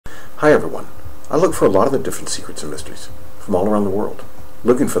Hi everyone. I look for a lot of the different secrets and mysteries from all around the world,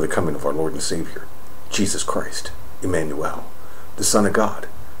 looking for the coming of our Lord and Savior, Jesus Christ, Emmanuel, the Son of God,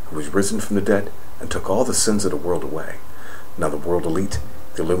 who was risen from the dead and took all the sins of the world away. Now the world elite,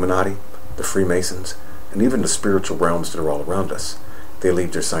 the Illuminati, the Freemasons, and even the spiritual realms that are all around us, they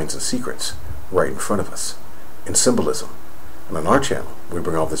leave their signs and secrets right in front of us, in symbolism. And on our channel, we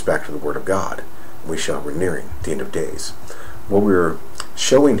bring all this back to the Word of God, and we show we're nearing the end of days. Well, we're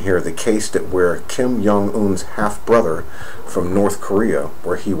showing here the case that where Kim Jong-un's half-brother from North Korea,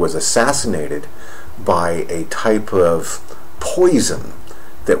 where he was assassinated by a type of poison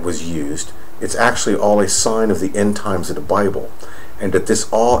that was used. It's actually all a sign of the end times of the Bible, and that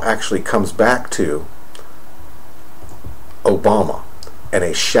this all actually comes back to Obama and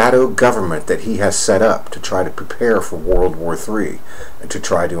a shadow government that he has set up to try to prepare for World War III and to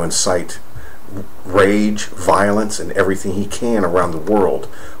try to incite rage, violence, and everything he can around the world.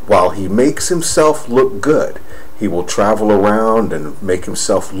 While he makes himself look good, he will travel around and make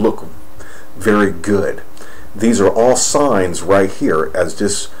himself look very good. These are all signs right here, as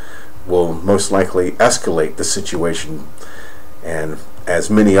this will most likely escalate the situation, and as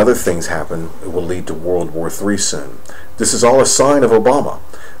many other things happen, it will lead to World War III soon. This is all a sign of Obama.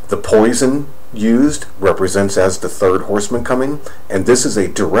 The poison used represents as the third horseman coming, and this is a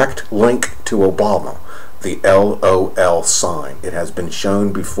direct link to Obama, the LOL sign. It has been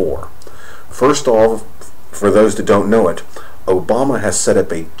shown before. First off, for those that don't know it, Obama has set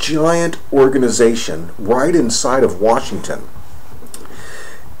up a giant organization right inside of Washington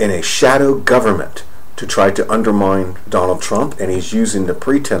in a shadow government to try to undermine Donald Trump, and he's using the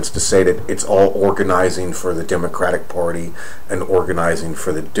pretense to say that it's all organizing for the Democratic Party and organizing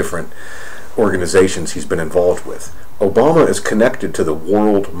for the different organizations he's been involved with. Obama is connected to the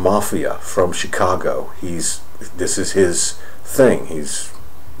world mafia from Chicago. This is his thing. He's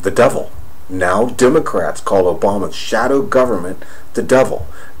the devil. Now Democrats call Obama's shadow government the devil.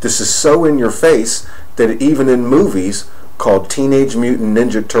 This is so in your face that even in movies called Teenage Mutant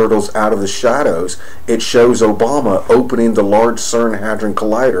Ninja Turtles Out of the Shadows, it shows Obama opening the Large CERN Hadron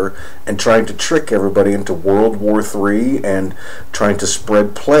Collider and trying to trick everybody into World War III and trying to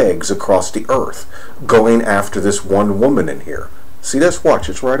spread plagues across the earth, going after this one woman in here. See this? Watch,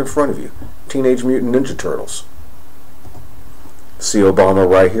 it's right in front of you. Teenage Mutant Ninja Turtles. See Obama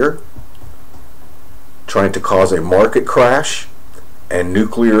right here? Trying to cause a market crash and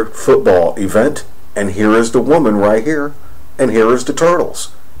nuclear football event, and here is the woman right here. And here is the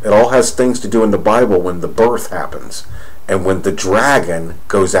turtles. It all has things to do in the Bible when the birth happens and when the dragon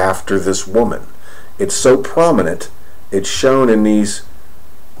goes after this woman. It's so prominent, it's shown in these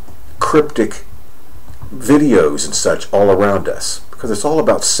cryptic videos and such all around us because it's all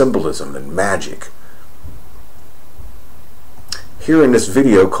about symbolism and magic. Here in this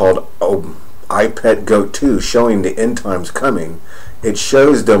video called I Pet Goat 2, showing the end times coming, it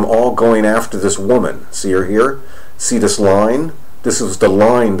shows them all going after this woman. See her here? See this line? This was the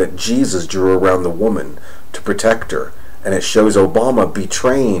line that Jesus drew around the woman to protect her. And it shows Obama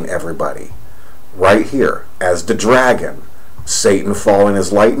betraying everybody. Right here, as the dragon. Satan falling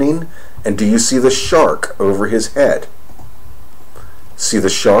as lightning. And do you see the shark over his head? See the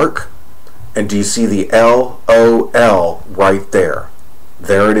shark? And do you see the LOL right there?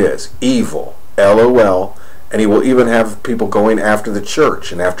 There it is. Evil. LOL. And he will even have people going after the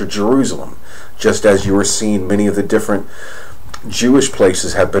church and after Jerusalem, just as you are seeing many of the different Jewish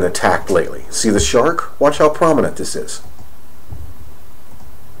places have been attacked lately. See the shark? Watch how prominent this is.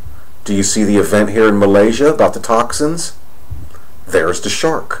 Do you see the event here in Malaysia about the toxins? There's the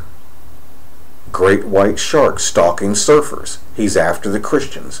shark. Great white shark stalking surfers. He's after the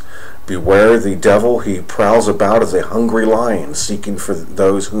Christians. Beware the devil, he prowls about as a hungry lion, seeking for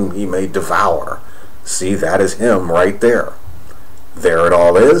those whom he may devour. See, that is him right there. There it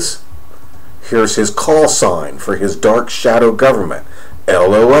all is. Here's his call sign for his dark shadow government.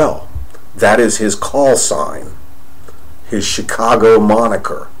 LOL. That is his call sign. His Chicago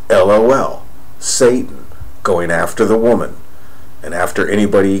moniker. LOL. Satan going after the woman and after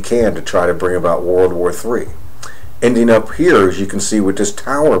anybody he can to try to bring about World War III. Ending up here, as you can see, with this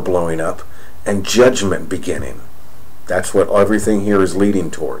tower blowing up and judgment beginning. That's what everything here is leading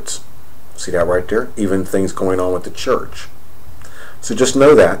towards. See that right there? Even things going on with the church. So just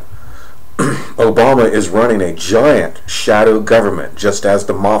know that Obama is running a giant shadow government, just as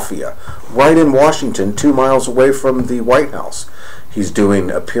the mafia, right in Washington, 2 miles away from the White House. He's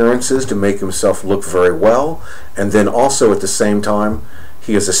doing appearances to make himself look very well, and then also at the same time,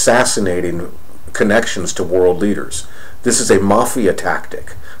 he is assassinating connections to world leaders. This is a mafia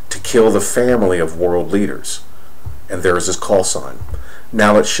tactic to kill the family of world leaders. And there is his call sign.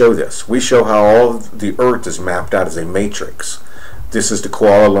 Now let's show this. We show how all of the earth is mapped out as a matrix. This is the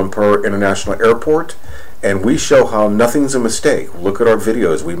Kuala Lumpur International Airport, and we show how nothing's a mistake. Look at our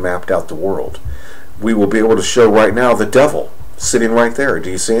videos. We mapped out the world. We will be able to show right now the devil sitting right there. Do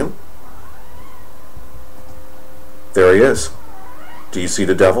you see him? There he is. Do you see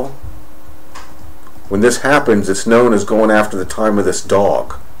the devil? When this happens, it's known as going after the time of this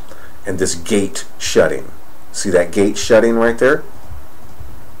dog and this gate shutting. See that gate shutting right there?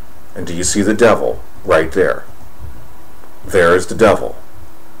 And do you see the devil right there? There is the devil.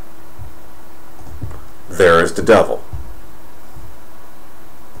 There is the devil.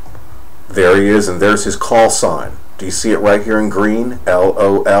 There he is, and there's his call sign. Do you see it right here in green?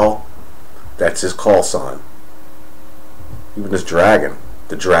 LOL. That's his call sign. Even this dragon.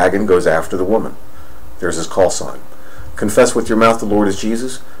 The dragon goes after the woman. There's his call sign. Confess with your mouth the Lord is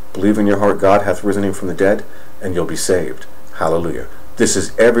Jesus. Believe in your heart God hath risen him from the dead, and you'll be saved. Hallelujah. This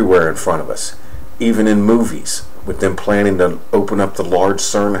is everywhere in front of us. Even in movies, with them planning to open up the Large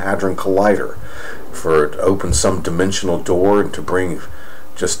CERN Hadron Collider to open some dimensional door and to bring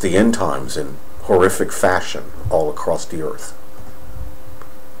just the end times in horrific fashion all across the earth.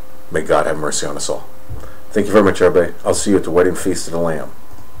 May God have mercy on us all. Thank you very much, everybody. I'll see you at the wedding feast of the Lamb.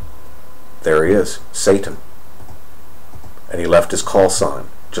 There he is, Satan. And he left his call sign,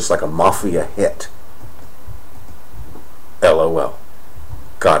 just like a mafia hit. LOL.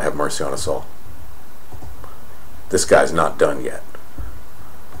 God have mercy on us all. This guy's not done yet.